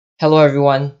Hello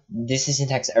everyone, this is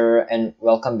Syntax Error and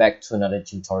welcome back to another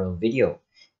tutorial video.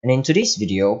 And in today's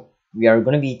video, we are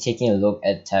going to be taking a look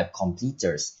at tab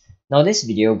completers. Now this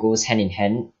video goes hand in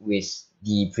hand with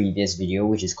the previous video,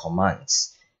 which is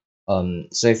commands. So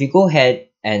if you go ahead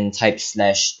and type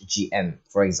 /gm,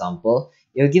 for example,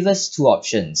 it will give us two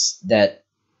options that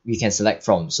we can select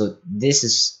from. So this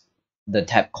is the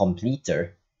tab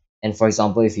completer. And for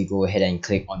example, if you go ahead and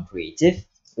click on creative, it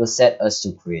will set us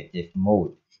to creative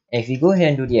mode. And if we go ahead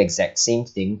and do the exact same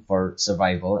thing for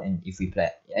survival, and if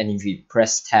we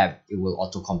press tab, it will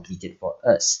auto complete it for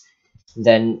us.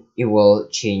 Then it will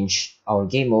change our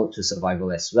game mode to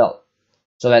survival as well.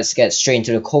 So let's get straight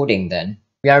into the coding then.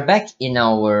 We are back in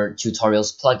our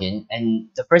tutorials plugin, and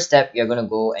the first step, we are going to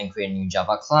go and create a new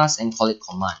Java class and call it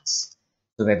commands.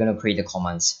 So we're going to create the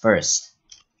commands first.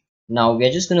 Now we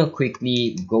are just going to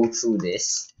quickly go through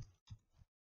this.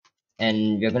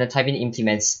 And we're going to type in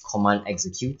implements command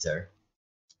executor,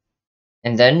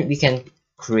 and then we can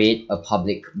create a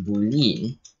public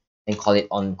boolean and call it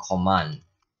on command.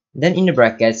 Then in the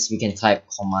brackets we can type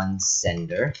command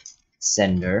sender,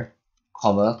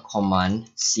 comma command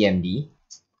cmd,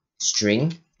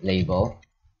 string label,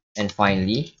 and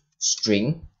finally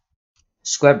string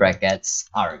square brackets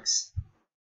args.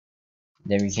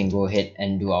 Then we can go ahead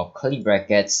and do our curly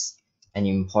brackets and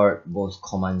import both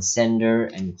command sender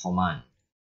and command.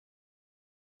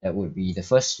 That would be the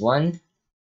first one.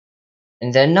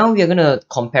 And then now we are gonna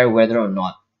compare whether or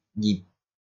not the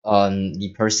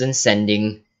person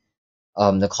sending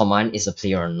the command is a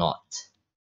player or not.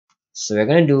 So we're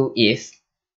gonna do if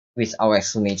with our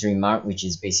exclamatory mark, which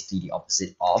is basically the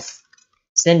opposite of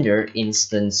sender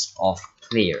instance of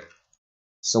player.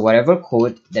 So whatever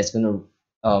code that's gonna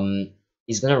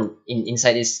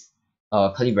inside this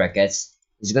curly brackets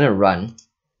is going to run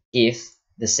if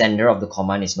the sender of the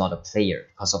command is not a player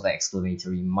because of the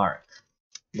exclamatory mark.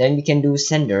 Then we can do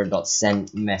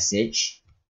sender.send message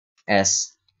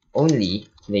as only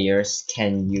players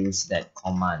can use that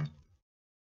command.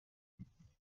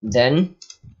 Then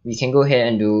we can go ahead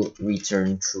and do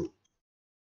return true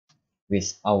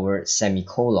with our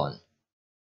semicolon.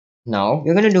 Now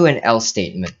we're going to do an else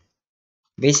statement.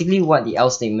 Basically what the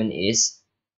else statement is,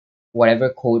 whatever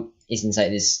code is inside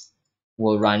this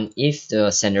will run if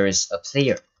the sender is a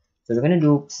player. So we're going to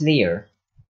do player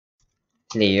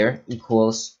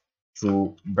equals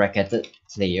to bracketed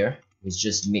player, which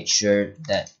just make sure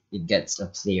that it gets a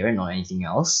player, not anything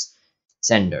else,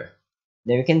 sender.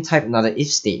 Then we can type another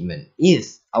if statement.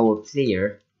 If our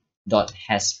player dot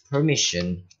has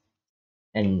permission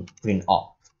and put in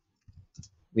op,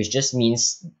 which just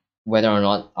means whether or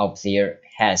not our player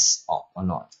has op or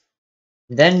not.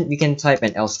 Then we can type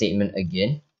an else statement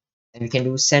again, and we can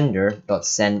do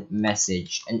sender.send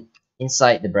message, and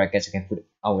inside the brackets we can put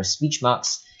our speech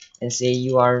marks and say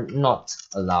you are not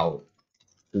allowed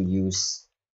to use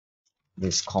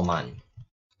this command.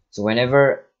 So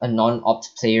whenever a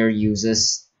non-opt player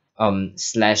uses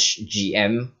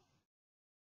 /gm,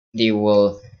 they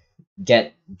will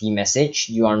get the message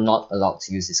you are not allowed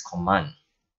to use this command.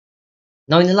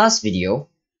 Now in the last video,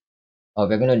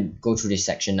 we're gonna go through this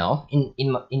section now. In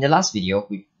the last video,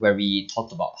 where we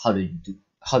talked about how to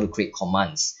create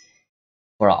commands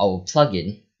for our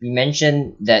plugin, we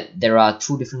mentioned that there are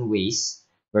two different ways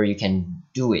where you can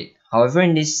do it. However,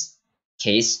 in this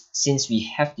case, since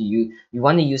we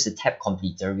want to use a tab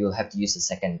completer, we'll have to use the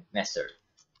second method,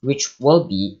 which will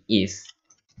be if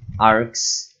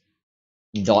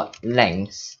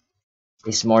args.length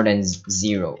is more than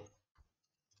 0.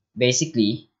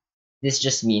 Basically, this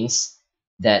just means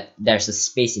that there's a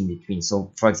space in between.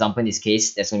 So for example, in this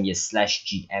case, there's going to be a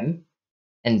 /gm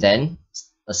and then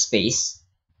a space,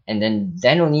 and then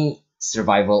only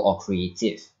survival or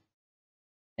creative.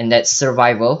 And that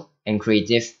survival and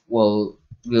creative we'll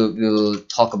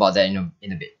talk about that in a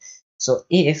bit. So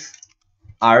if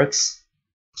args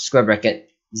square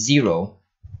bracket 0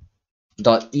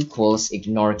 dot equals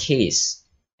ignore case,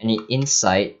 and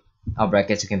inside our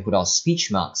brackets you can put our speech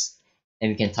marks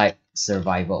and we can type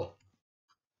survival.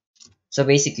 So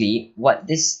basically, what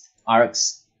this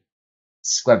args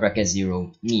square bracket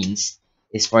 0 means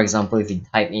is, for example, if we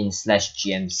type in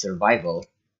 /gm survival,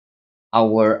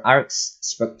 our args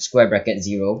square bracket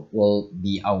 0 will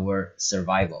be our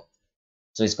survival.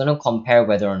 So it's going to compare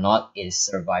whether or not it is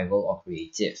survival or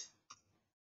creative.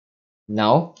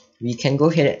 Now we can go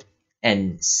ahead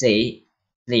and say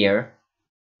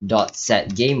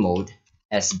player.set game mode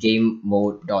as game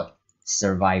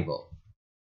mode.survival.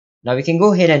 Now we can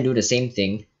go ahead and do the same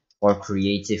thing for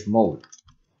creative mode.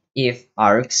 If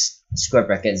args square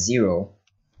bracket 0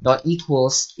 dot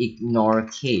equals ignore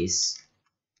case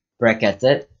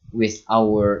bracketed with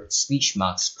our speech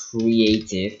marks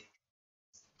creative,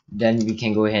 then we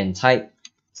can go ahead and type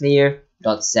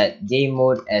clear.set game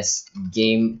mode as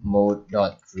game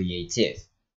mode.creative.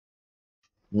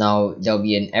 Now there'll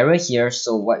be an error here,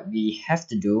 so what we have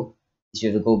to do is we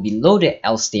have to go below the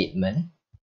else statement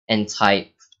and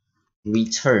type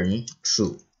return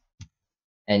true,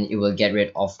 and it will get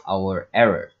rid of our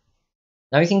error.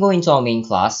 Now we can go into our main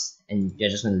class and you're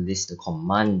just going to list the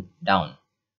command down.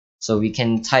 So we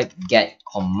can type get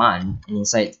command, and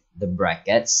inside the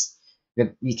brackets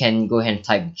we can go ahead and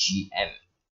type gm,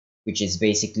 which is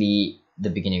basically the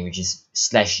beginning, which is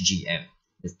 /gm.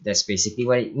 That's basically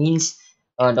what it means.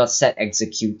 .set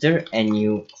executor and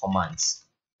new commands.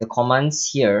 The commands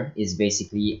here is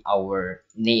basically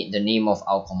the name of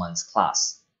our commands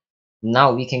class.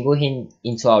 Now we can go ahead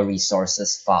into our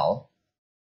resources file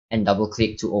and double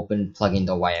click to open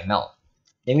plugin.yml.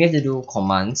 Then we have to do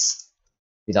commands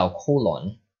with our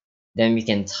colon. Then we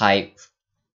can type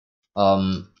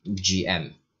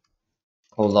gm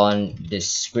colon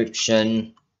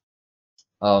description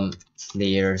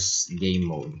players game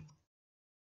mode.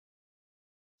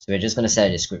 So we're just going to set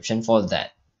a description for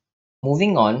that.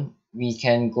 Moving on, we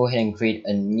can go ahead and create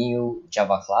a new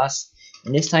Java class,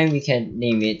 and this time we can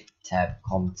name it tab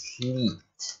complete.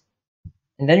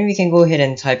 And then we can go ahead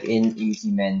and type in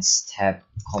implements tab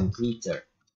completer.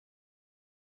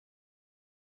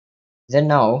 Then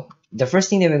now, the first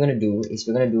thing that we're going to do is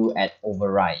we're going to do add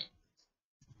override.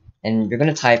 And we're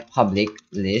going to type public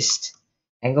list,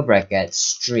 angle bracket,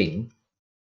 string.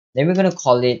 Then we're going to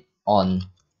call it on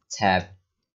tab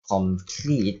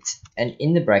complete. And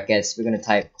in the brackets, we're going to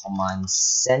type command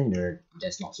sender.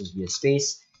 There's not supposed to be a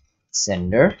space.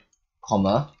 Sender,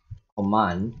 comma,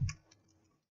 command,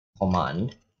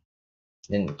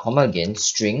 then comma again,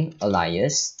 string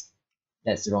alias.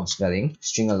 That's the wrong spelling.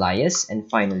 String alias, and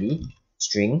finally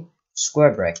string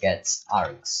square brackets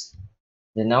args.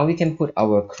 Then now we can put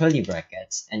our curly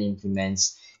brackets and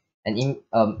implements and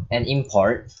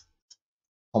import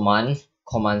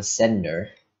command sender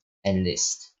and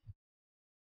list.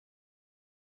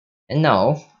 And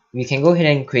now we can go ahead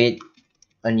and create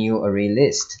a new array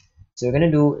list. So we're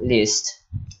gonna do list,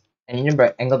 and in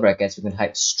the angle brackets we're gonna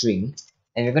type string,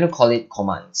 and we're gonna call it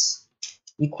commands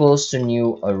equals to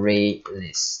new array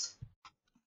list,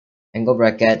 angle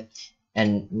bracket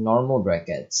and normal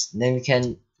brackets. Then we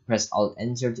can press alt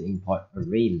enter to import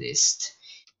array list,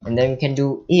 and then we can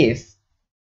do if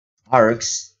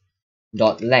args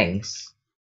dot length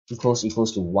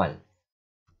equals to 1.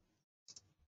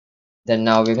 Then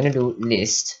now we're gonna do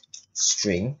list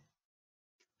string,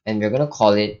 and we're gonna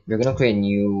create a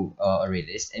new array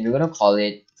list, and we're gonna call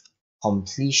it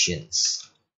completions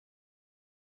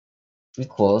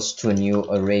equals to a new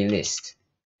array list,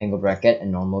 angle bracket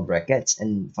and normal brackets,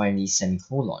 and finally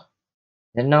semicolon.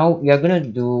 Then now we are gonna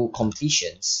do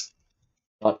completions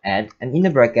dot add, and in the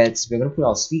brackets we're gonna put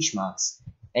our speech marks,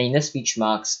 and in the speech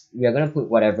marks we are gonna put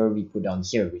whatever we put down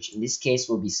here, which in this case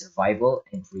will be survival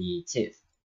and creative.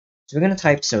 So we're gonna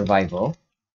type survival,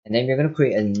 and then we're gonna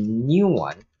create a new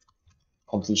one,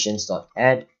 completions dot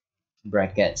add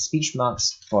bracket speech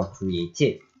marks for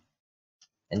creative,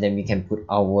 and then we can put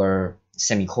our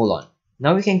semicolon.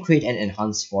 Now we can create an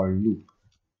enhanced for loop.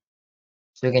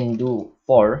 So we can do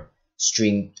for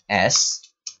string s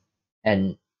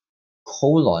and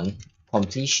colon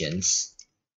completions,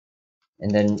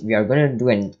 and then we are going to do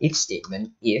an if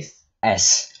statement, if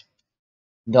s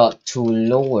dot to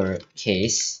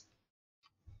lowercase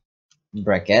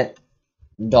bracket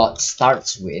dot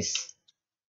starts with,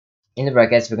 in the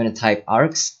brackets we're going to type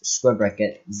args square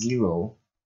bracket 0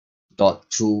 dot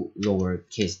to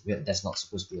lowercase. That's not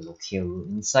supposed to be a locale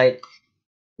inside,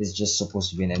 it's just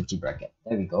supposed to be an empty bracket.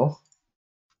 There we go.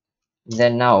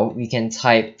 Then now we can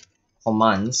type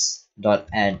commands dot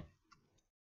add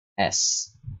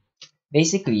s.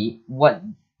 Basically what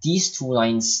these two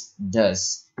lines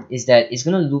does is that it's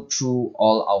going to loop through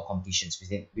all our completions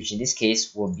with it, which in this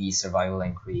case will be survival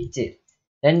and creative.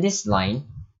 Then this line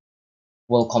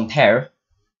will compare,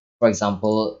 for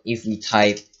example, if we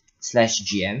type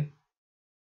 /gm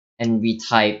and we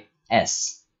type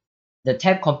s, the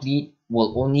tab complete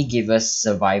will only give us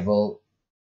survival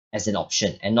as an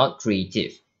option and not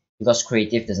creative, because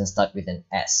creative doesn't start with an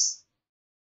s.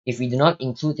 If we do not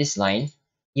include this line,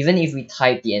 even if we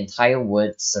type the entire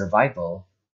word survival,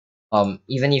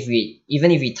 even if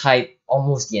we type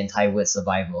almost the entire word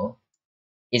survival,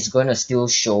 it's going to still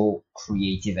show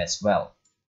creative as well.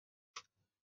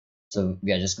 So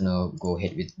we are just going to go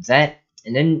ahead with that,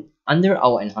 and then under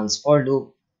our enhanced for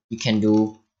loop we can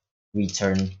do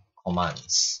return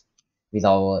commands. with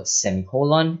our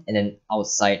semicolon, and then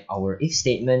outside our if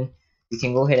statement, we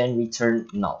can go ahead and return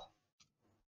null.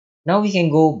 Now we can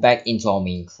go back into our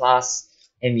main class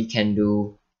and we can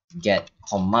do get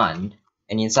command,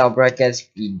 and inside brackets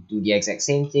we do the exact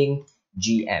same thing,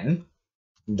 gm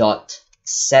dot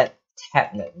set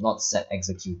tab, not set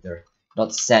executor,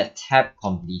 dot set tab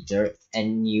completer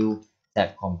and new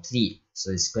tab complete.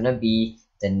 So it's gonna be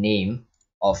the name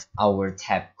of our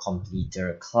tab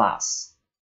completer class.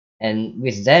 And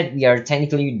with that, we are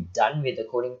technically done with the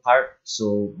coding part.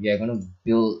 So we are going to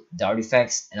build the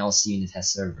artifacts, and I'll see you in the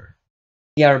test server.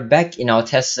 We are back in our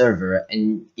test server,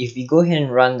 and if we go ahead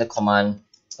and run the command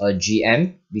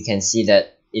gm, we can see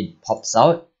that it pops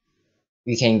out.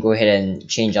 We can go ahead and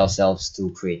change ourselves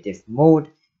to creative mode,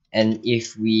 and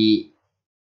if we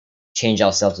change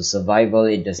ourselves to survival,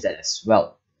 it does that as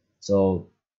well. So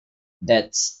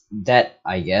that's that,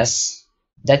 I guess.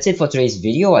 That's it for today's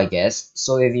video, I guess.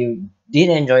 So if you did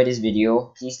enjoy this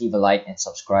video, please leave a like and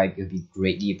subscribe. It would be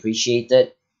greatly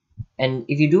appreciated. And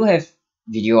if you do have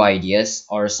video ideas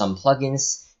or some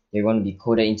plugins that want to be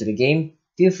coded into the game,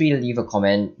 feel free to leave a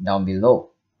comment down below.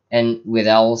 And with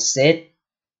that all said,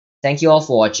 thank you all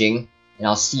for watching, and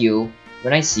I'll see you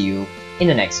when I see you in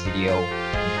the next video.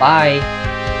 Bye!